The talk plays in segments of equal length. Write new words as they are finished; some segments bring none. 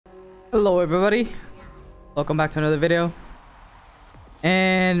Hello everybody, welcome back to another video.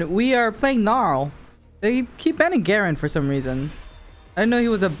 And we are playing Gnar. They keep banning Garen for some reason. I didn't know he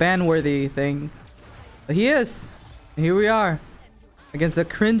was a ban-worthy thing, but he is. And here we are against the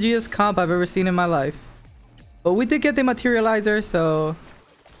cringiest comp I've ever seen in my life. But we did get the materializer, so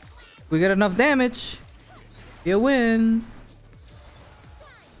we get enough damage. Be a win.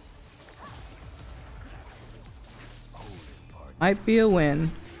 Might be a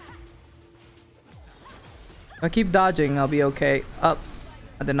win. If I keep dodging, I'll be okay. Up.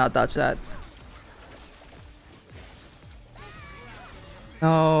 I did not dodge that.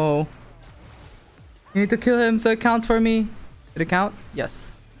 No. You need to kill him so it counts for me. Did it count?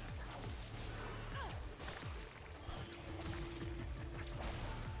 Yes.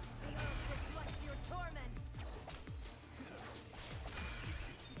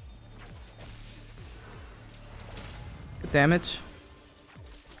 Good damage.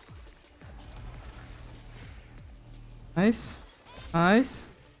 Nice. Nice.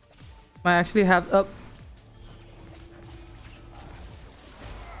 I actually have up.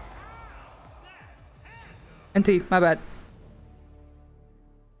 NT, my bad.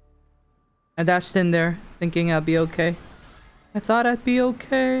 I dashed in there thinking I'd be okay. I thought I'd be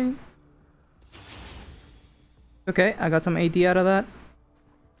okay. Okay, I got some AD out of that.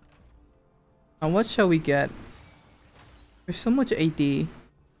 Now what shall we get? There's so much AD. You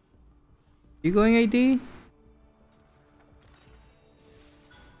going AD?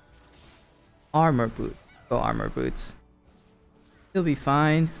 Armor boot. Go armor boots. He'll be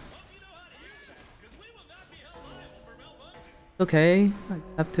fine. Okay, I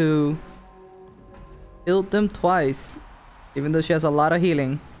have to build them twice. Even though she has a lot of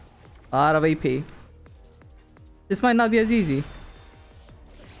healing. A lot of AP. This might not be as easy.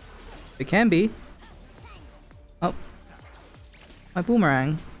 It can be. Oh. My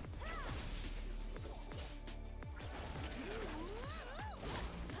boomerang.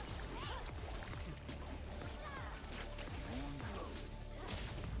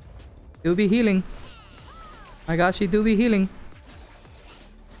 Do be healing. My gosh, she do be healing.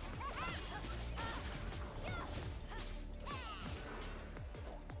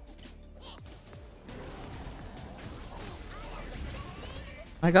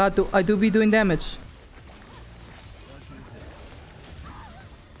 My god, I do be doing damage.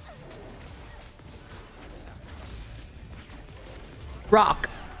 Rock.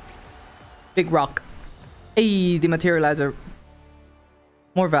 Big rock. Hey, the materializer.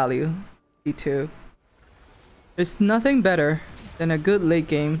 More value. D2. There's nothing better than a good late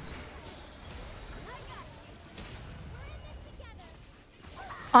game.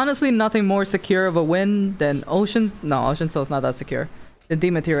 Honestly, nothing more secure of a win than Ocean. No, Ocean Soul's not that secure. The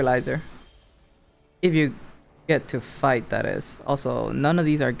dematerializer. If you get to fight, that is. Also, none of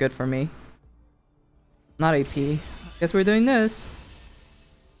these are good for me. Not AP. Guess we're doing this.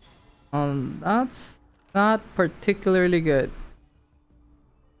 That's not particularly good.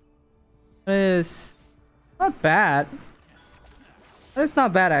 It is not bad. It's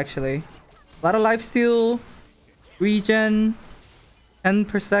not bad actually. A lot of lifesteal, regen, 10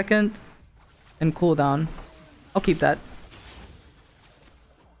 per second, and cooldown. I'll keep that.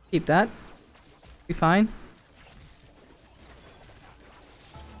 Keep that. Be fine.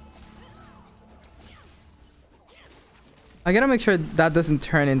 I gotta make sure that doesn't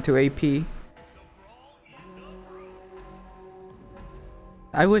turn into AP.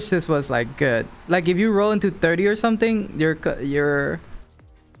 I wish this was like good. Like if you roll into 30 or something, you're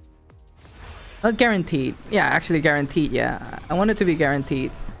not guaranteed. Yeah, actually guaranteed. Yeah, I want it to be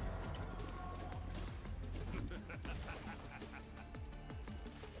guaranteed.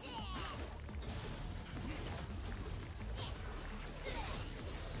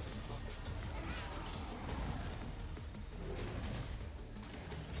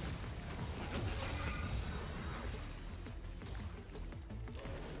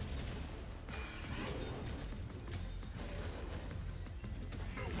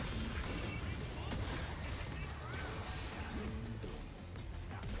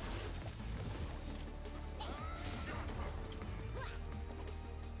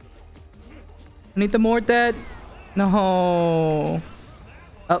 I need the more dead. No. Oh,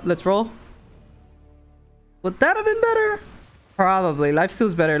 let's roll. Would that have been better? Probably.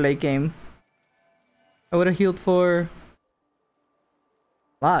 Lifesteal's better late game. I would have healed for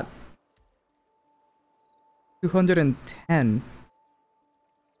a lot. 210.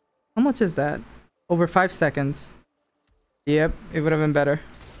 How much is that? Over 5 seconds. Yep, it would have been better.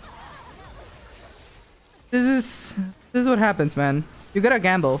 This is what happens, man. You gotta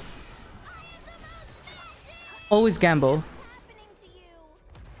gamble. Always gamble.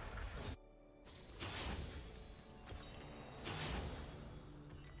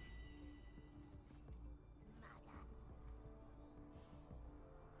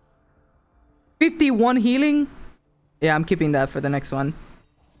 51 healing? Yeah, I'm keeping that for the next one.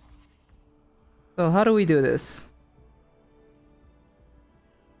 So how do we do this?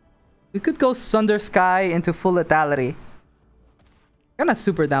 We could go Sunder Sky into full lethality. Kinda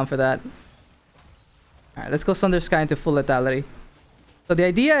super down for that. Alright, let's go Sunder Sky into full lethality. So the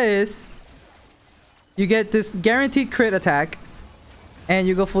idea is you get this guaranteed crit attack and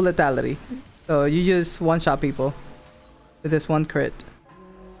you go full lethality. So you just one-shot people with this one crit.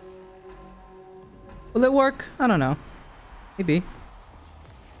 Will it work? I don't know. Maybe.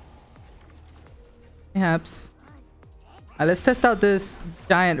 Perhaps. Alright, let's test out this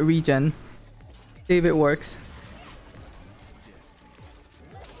giant regen. See if it works.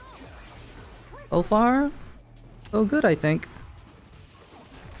 So far, so good, I think.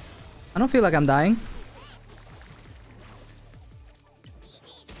 I don't feel like I'm dying.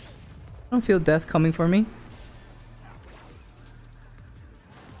 I don't feel death coming for me.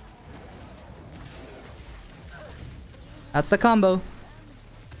 That's the combo.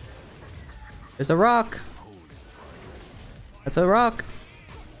 There's a rock. That's a rock.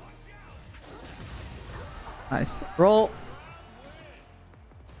 Nice. Roll.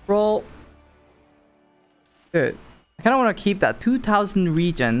 Roll. Good. I kind of want to keep that 2000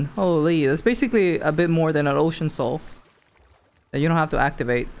 regen. Holy, that's basically a bit more than an ocean soul that you don't have to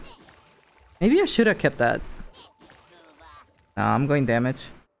activate. Maybe I should have kept that. Nah, I'm going damage.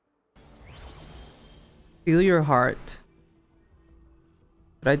 Feel your heart.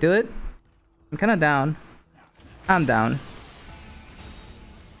 Did I do it? I'm kind of down. I'm down.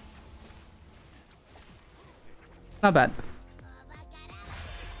 Not bad.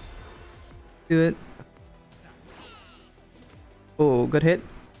 Do it. Oh, good hit.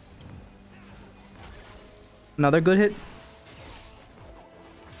 Another good hit.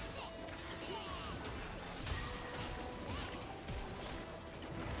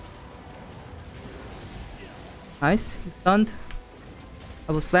 Nice. He's stunned.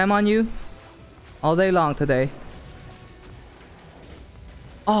 I will slam on you all day long today.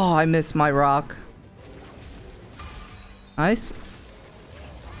 Oh, I missed my rock. Nice.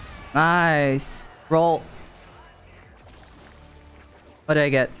 Nice. Roll. What did I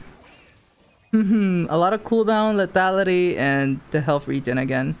get? A lot of cooldown, lethality, and the health regen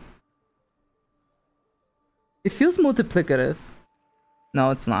again. It feels multiplicative.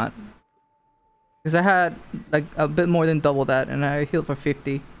 No, it's not. Because I had like a bit more than double that and I healed for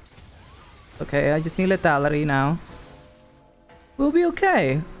 50. Okay, I just need lethality now. We'll be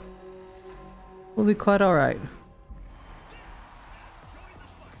okay. We'll be quite alright.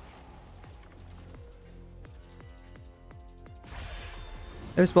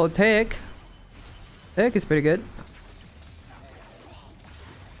 There's Voltaic. Voltaic is pretty good.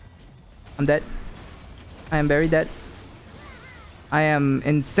 I'm dead. I am very dead. I am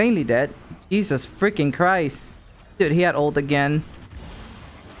insanely dead. Jesus freaking Christ. Dude, he had ult again.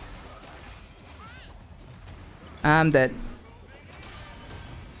 I'm dead.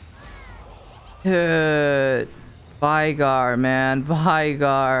 Dude. Vigar, man.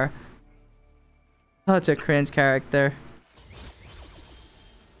 Vigar. Such a cringe character.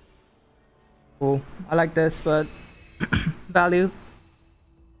 Cool. I like this, but value.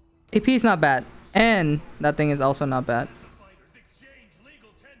 AP is not bad. And that thing is also not bad.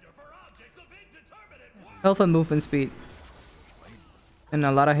 Health and movement speed. And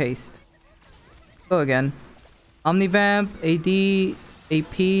a lot of haste. Go again. Omnivamp, AD,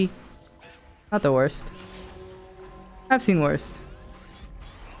 AP. Not the worst. I've seen worse.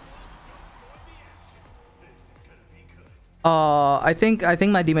 I think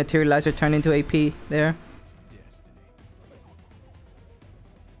my dematerializer turned into AP there.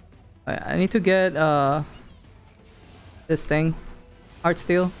 I need to get this thing.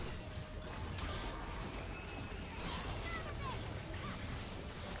 Heartsteel.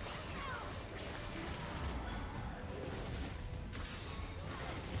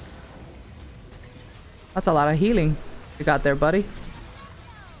 That's a lot of healing you got there, buddy.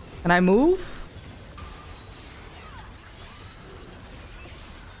 Can I move?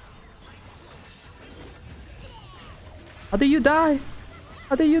 How did you die?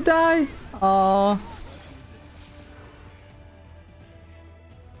 How did you die? Oh.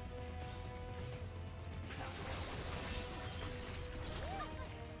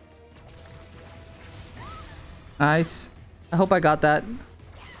 Nice. I hope I got that.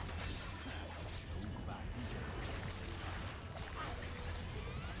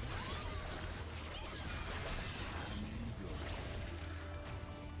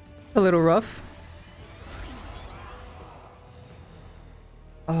 A little rough.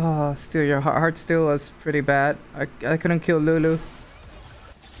 Oh, still your heart still was pretty bad. I couldn't kill Lulu.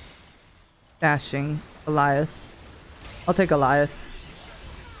 Dashing. Goliath. I'll take Goliath.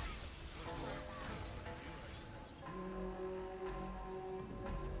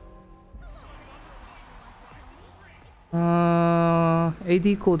 AD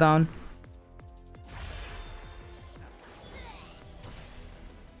cooldown.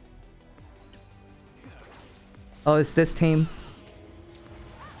 Oh, it's this team.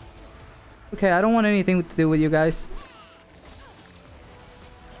 Okay, I don't want anything to do with you guys.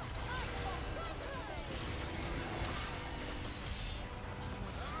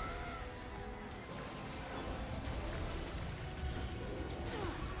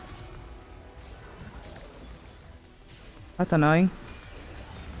 That's annoying.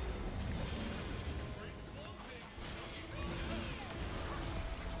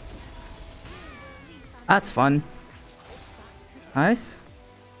 That's fun. Nice.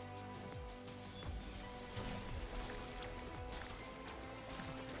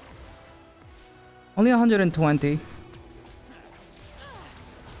 Only 120.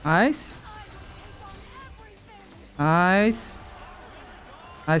 Nice. Nice.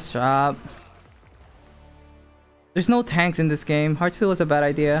 Nice job. There's no tanks in this game. Heartsteel was a bad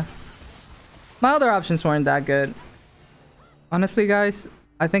idea. My other options weren't that good. Honestly, guys,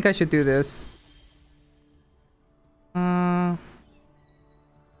 I think I should do this.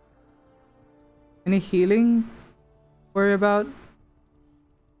 Any healing? Worry about?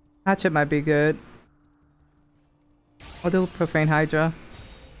 Hatchet might be good. I'll do Profane Hydra.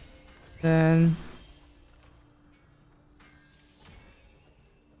 Then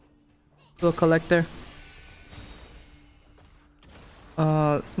do a Collector.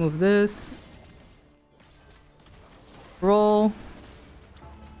 Let's move this. Roll.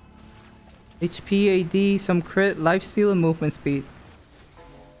 HP, AD, some crit, lifesteal, and movement speed.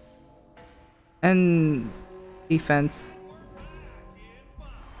 And defense.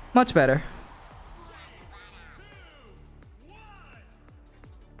 Much better.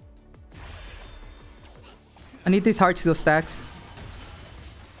 I need these Heartsteel stacks.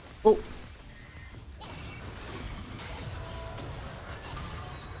 Oh.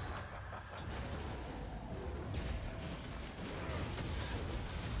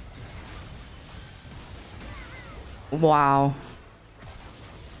 Wow.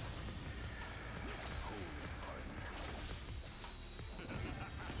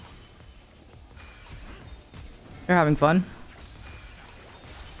 You're having fun.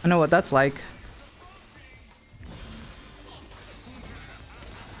 I know what that's like.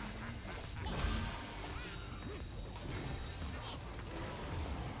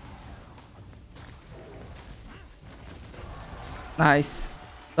 Nice.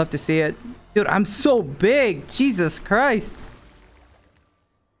 Love to see it. Dude, I'm so big. Jesus Christ.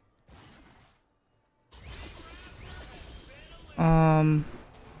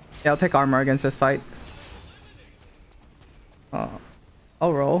 Yeah, I'll take armor against this fight.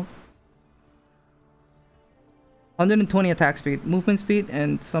 I'll roll. 120 attack speed, movement speed,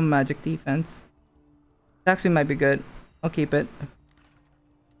 and some magic defense. Attack speed might be good. I'll keep it.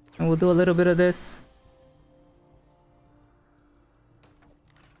 And we'll do a little bit of this.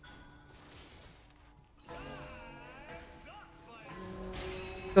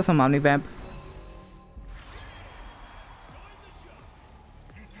 Go some Omni Vamp.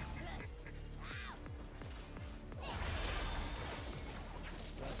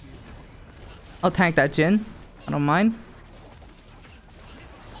 I'll tank that Jhin. I don't mind.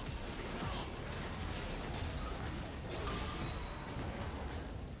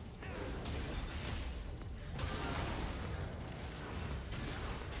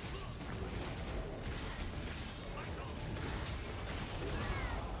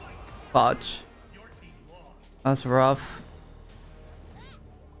 Fudge. That's rough.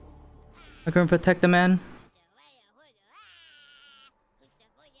 I can protect the man.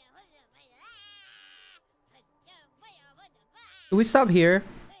 Do we stop here?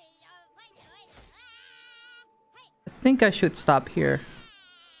 I think I should stop here.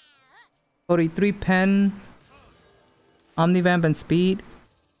 43 pen. Omnivamp and speed.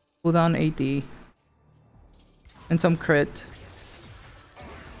 Cooldown 80. And some crit.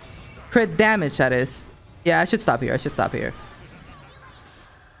 Crit damage, that is. Yeah, I should stop here. I should stop here.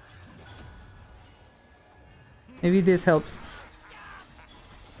 Maybe this helps.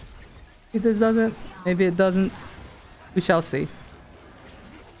 Maybe this doesn't. Maybe it doesn't. We shall see.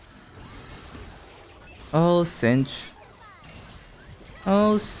 Oh, cinch.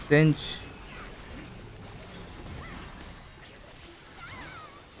 Oh, cinch.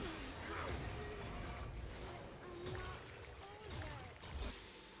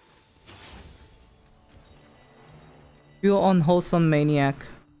 You unwholesome maniac.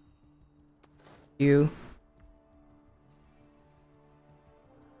 You.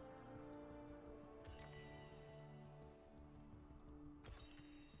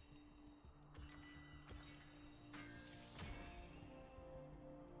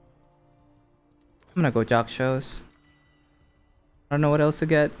 I'm gonna go jock shows. I don't know what else to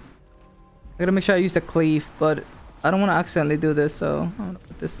get. I gotta make sure I use the cleave, but I don't want to accidentally do this, so I'm gonna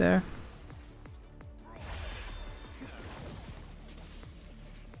put this there.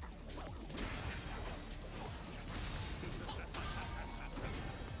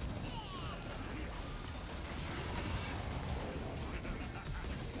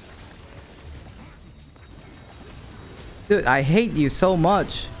 Dude, I hate you so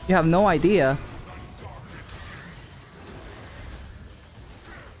much. You have no idea.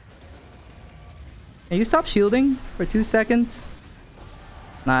 Can you stop shielding for 2 seconds?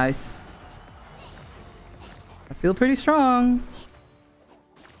 Nice. I feel pretty strong.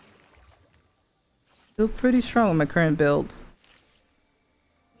 Feel pretty strong with my current build.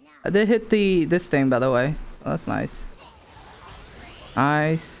 I did hit this thing, by the way, so that's nice.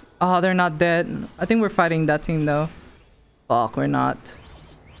 Nice. Oh, they're not dead. I think we're fighting that team though. Fuck, we're not.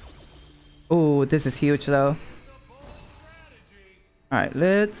 Oh, this is huge though. Alright,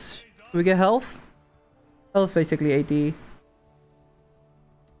 let's... Do we get health? Health basically AD.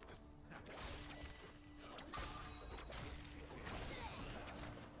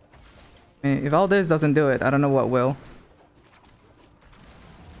 I mean, if all this doesn't do it, I don't know what will.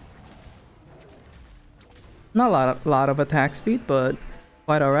 Not a lot of attack speed, but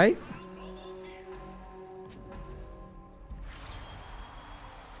quite alright.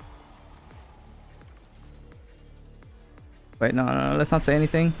 Wait, no, let's not say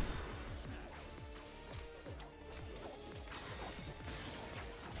anything.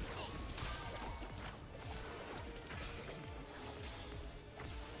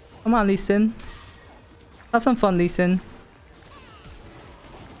 Come on, Lee Sin. Have some fun, Lee Sin.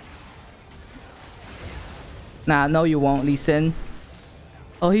 Nah, no you won't, Lee Sin.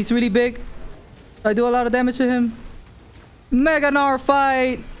 Oh, he's really big. I do a lot of damage to him. Mega Gnar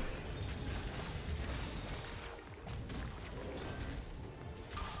fight!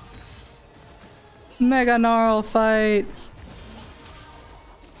 Mega Gnar fight!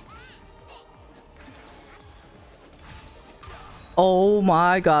 Oh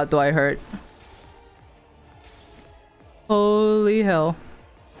my god, do I hurt. Holy hell.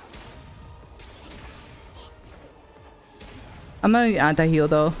 I'm gonna need anti-heal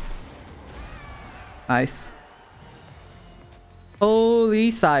though. Nice. Holy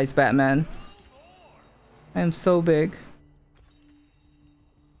size, Batman. I am so big.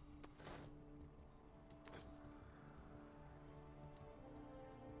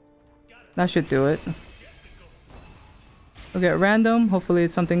 That should do it. We'll get random. Hopefully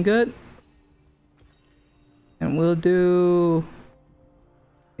it's something good. And we'll do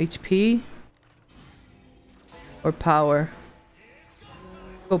HP or power.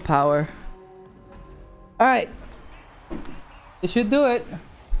 Go power. Alright. This should do it.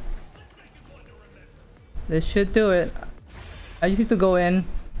 This should do it. I just need to go in.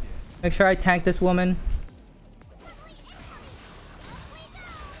 Make sure I tank this woman.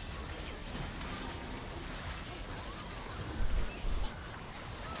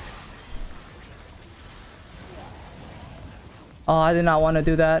 Oh, I did not want to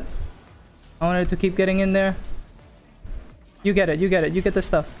do that. I wanted to keep getting in there. You get it, you get it, you get the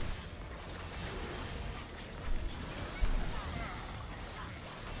stuff.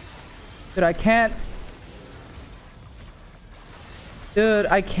 Dude, I can't... Dude,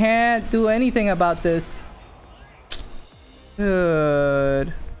 I can't do anything about this.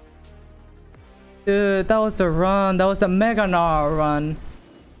 Dude. Dude, that was the run. That was the Mega Gnar run.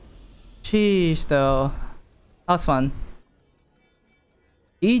 Jeez, though. That was fun.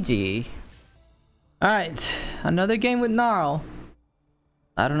 EG. Alright, another game with Gnarl.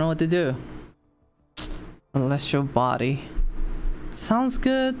 I don't know what to do. Celestial body. Sounds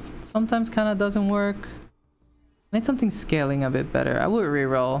good. Sometimes kind of doesn't work. Need something scaling a bit better. I would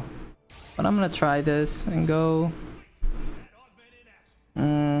reroll. But I'm gonna try this and go...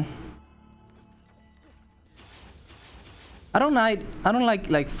 I don't like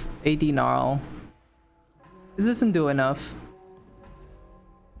AD Gnarl. This doesn't do enough.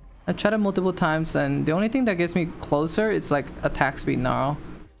 I tried it multiple times and the only thing that gets me closer is like attack speed Gnarl.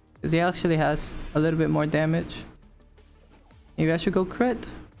 Because he actually has a little bit more damage. Maybe I should go crit.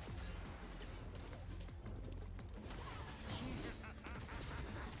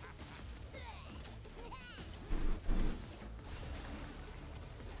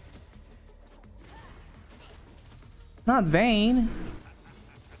 Not Vayne.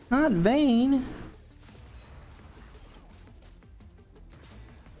 Not Vayne.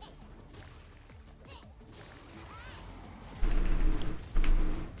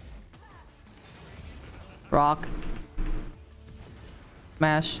 Rock.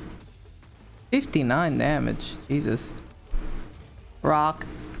 Smash. 59 damage. Jesus. Rock.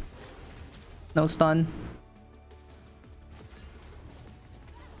 No stun.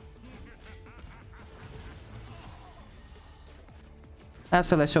 I have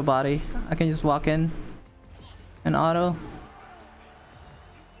Celestial Body. I can just walk in and auto.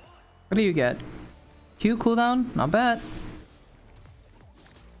 What do you get? Q cooldown? Not bad.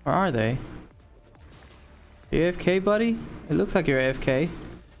 Where are they? You AFK, buddy? It looks like you're AFK.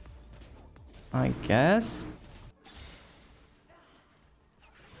 I guess.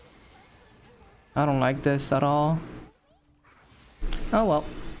 I don't like this at all. Oh well.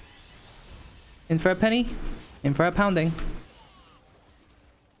 In for a penny, in for a pounding.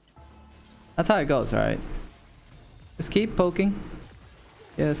 That's how it goes, right? Just keep poking.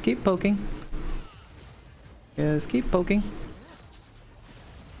 Just keep poking. Just keep poking.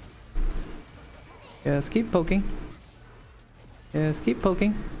 Just keep poking. Just keep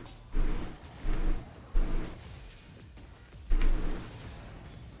poking.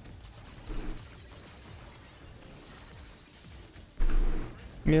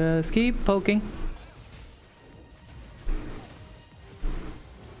 Just keep poking.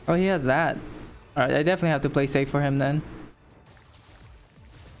 Oh, he has that. Alright, I definitely have to play safe for him then.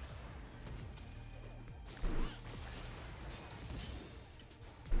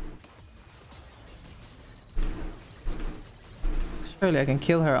 Surely I can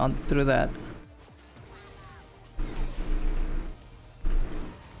kill her on through that.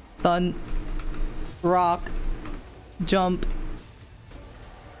 Stun. Rock. Jump.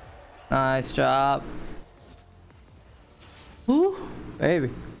 Nice job. Woo! Baby.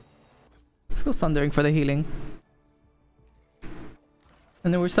 Let's go Sundering for the healing.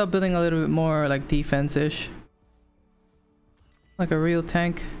 And then we're still building a little bit more like defense-ish. Like a real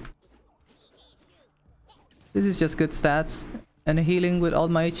tank. This is just good stats. And healing with all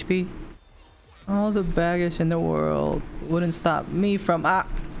my HP. All the baggage in the world wouldn't stop me from... Ah!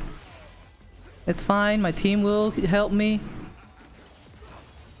 It's fine, my team will help me.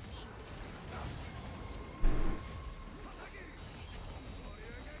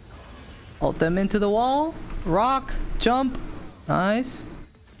 Ult them into the wall. Rock. Jump. Nice.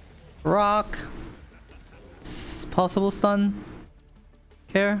 Rock. Possible stun.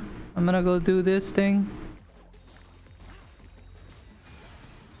 Care. I'm gonna go do this thing.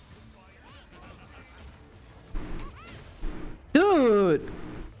 Dude!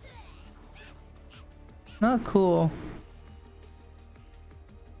 Not cool.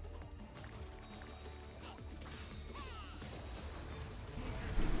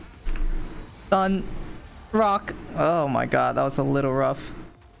 Stun. Rock. Oh my god, that was a little rough.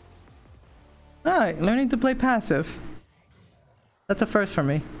 Alright, learning to play passive. That's a first for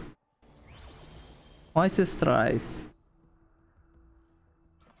me. Twice thrice.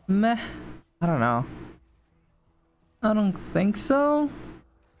 Meh. I don't know. I don't think so.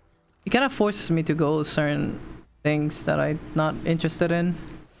 It kind of forces me to go certain things that I'm not interested in.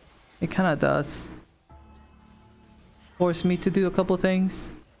 It kind of does. Force me to do a couple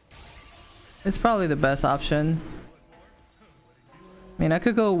things. It's probably the best option. I mean, I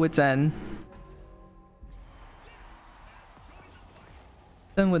could go Wit's End.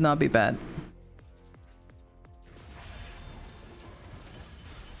 Then would not be bad.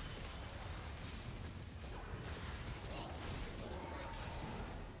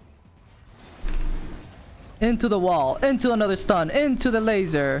 Into the wall, into another stun, into the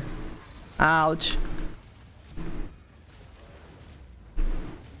laser. Ouch.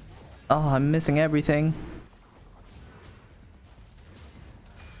 Oh, I'm missing everything.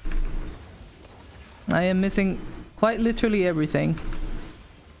 I am missing quite literally everything.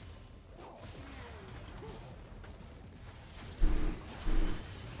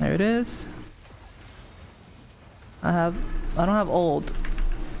 There it is. I don't have ult.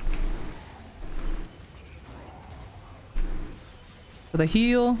 For the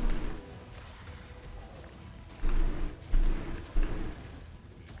heal.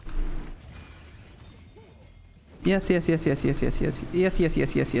 Yes.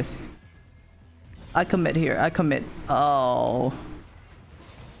 I commit here. I commit. Oh.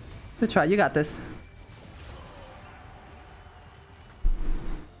 Good try. You got this.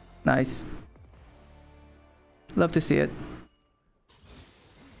 Nice. Love to see it.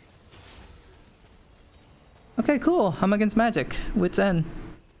 Okay, cool. I'm against magic. Wit's End.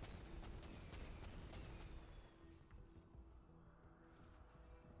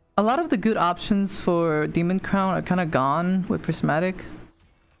 A lot of the good options for Demon Crown are kind of gone with Prismatic.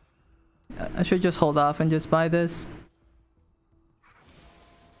 I should just hold off and just buy this.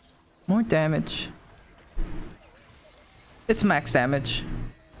 More damage. It's max damage.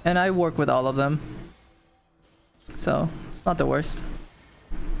 And I work with all of them. So, it's not the worst.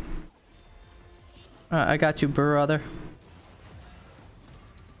 Alright, I got you, brother.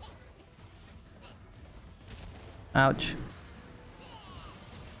 Ouch.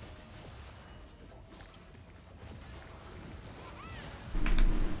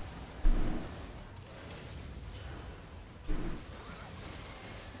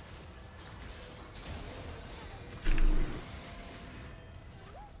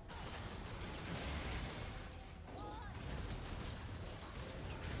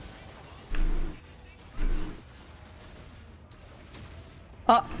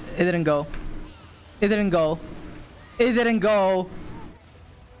 Oh, it didn't go. It didn't go. It didn't go.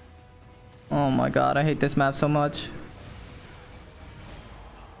 Oh my god, I hate this map so much.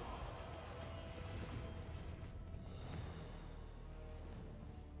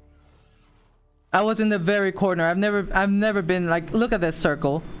 I was in the very corner. I've never been like, look at this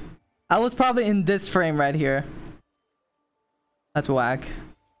circle. I was probably in this frame right here. That's whack.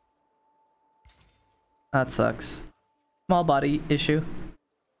 That sucks. Small body issue.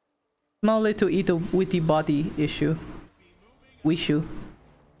 Small little witty body issue. Wishu.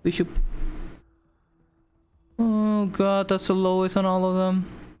 Oh god, that's the lowest on all of them.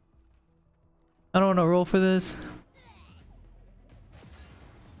 I don't want to roll for this.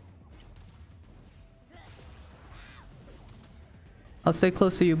 I'll stay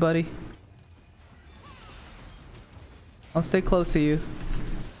close to you, buddy. I'll stay close to you.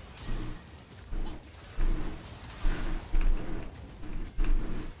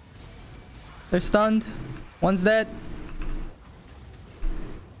 They're stunned. One's dead.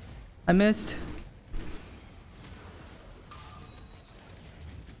 I missed.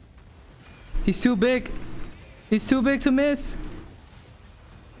 He's too big. He's too big to miss.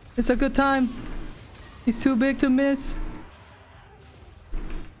 It's a good time. He's too big to miss.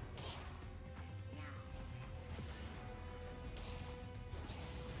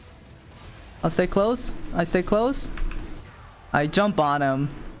 I'll stay close. I stay close. I jump on him.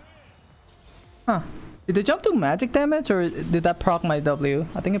 Huh. Did the jump do magic damage or did that proc my W?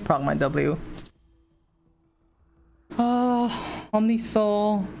 I think it proc my W. Oh, Omni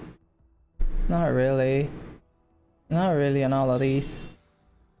Soul. Not really. Not really on all of these.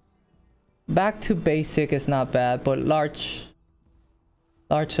 Back to basic is not bad, but large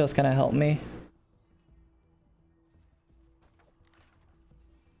sales gonna help me.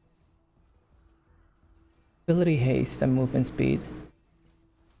 Ability haste and movement speed.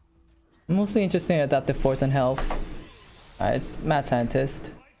 I'm mostly interested in adaptive force and health. Alright, it's mad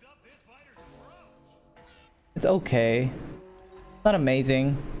scientist. It's okay. Not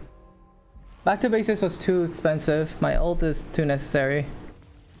amazing. Back to basics was too expensive. My ult is too necessary.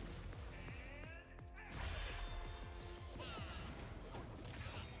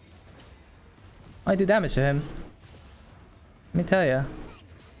 I do damage to him. Let me tell ya.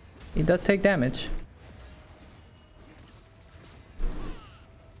 He does take damage.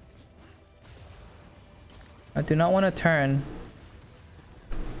 I do not want to turn.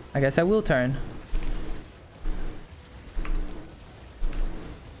 I guess I will turn.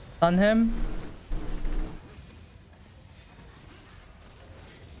 On him.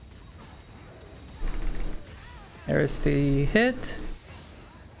 There's the hit.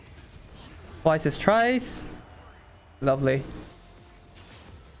 Twice his tries. Lovely.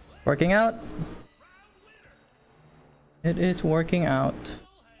 Working out. It is working out.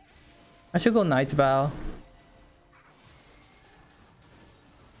 I should go Knight's Bow.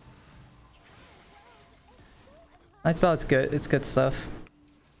 Knight's Bow is good. It's good stuff.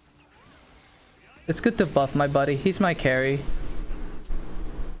 It's good to buff my buddy. He's my carry.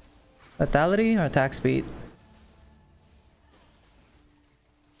 Lethality or attack speed?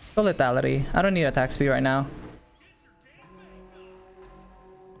 Go lethality. I don't need attack speed right now.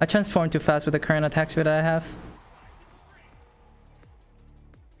 I transform too fast with the current attack speed that I have.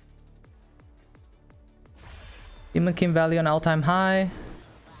 Demon King value on all-time high.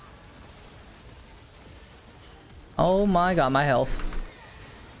 Oh my god, my health.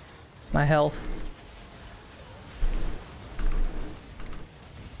 My health.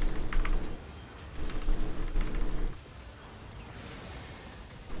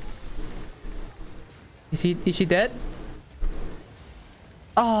 Is she dead?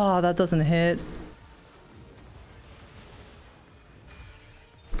 Oh, that doesn't hit.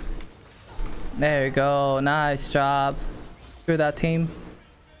 There you go. Nice job. Screw that team.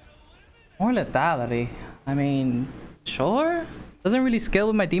 More lethality. I mean, sure. Doesn't really scale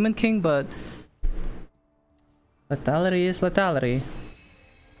with my Demon King, but lethality is lethality.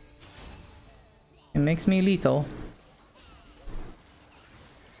 It makes me lethal.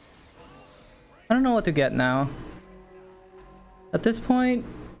 I don't know what to get now. At this point,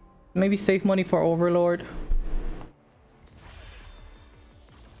 maybe save money for Overlord.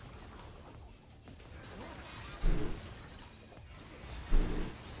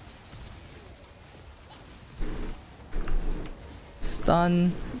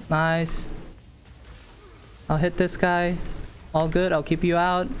 Stun. Nice. I'll hit this guy. All good. I'll keep you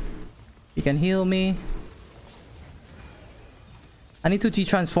out. You can heal me. I need to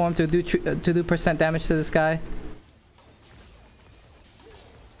G-transform to do percent damage to this guy.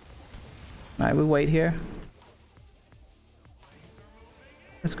 Alright, we wait here.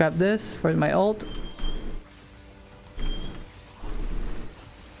 Let's grab this for my ult.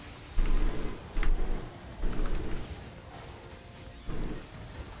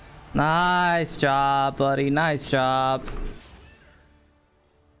 Nice job, buddy. Nice job.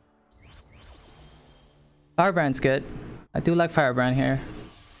 Firebrand's good. I do like Firebrand here.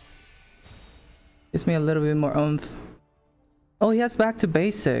 Gives me a little bit more oomph. Oh, he has back to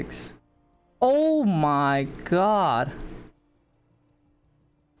basics. Oh my god.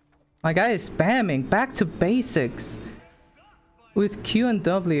 My guy is spamming back to basics with Q and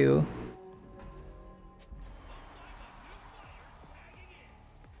W.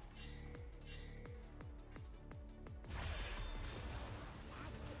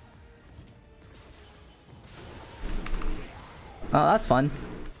 Oh, that's fun.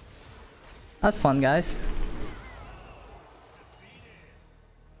 That's fun, guys.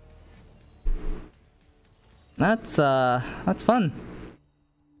 That's fun.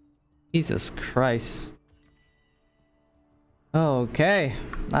 Jesus Christ. Okay,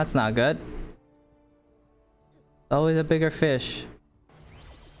 that's not good. Always a bigger fish.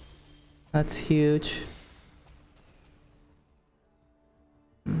 That's huge.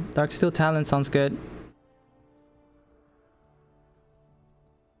 Darksteel Talon sounds good.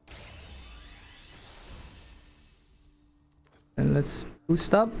 And let's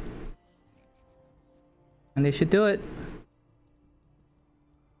boost up. And they should do it.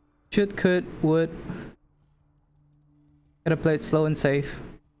 Should, could, would. Gotta play it slow and safe.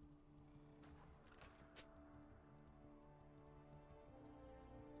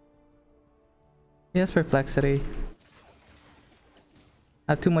 Yes, perplexity.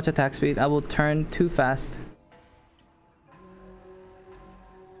 I have too much attack speed. I will turn too fast.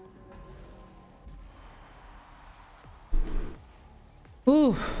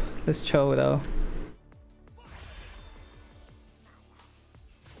 Ooh, this Cho though.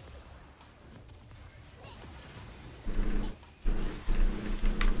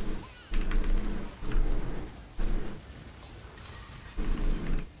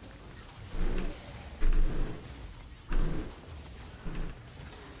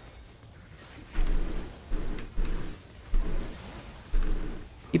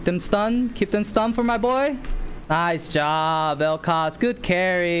 Keep them stunned. Keep them stunned for my boy. Nice job, Elcos. Good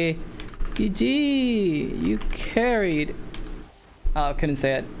carry. GG. You carried. Oh, I couldn't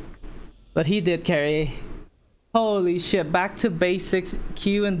say it. But he did carry. Holy shit. Back to basics.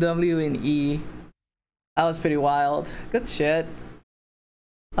 Q and W and E. That was pretty wild. Good shit.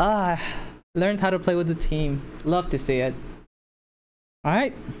 Ah, learned how to play with the team. Love to see it.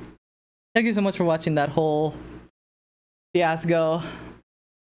 Alright. Thank you so much for watching that whole fiasco.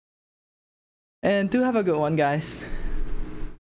 And do have a good one, guys.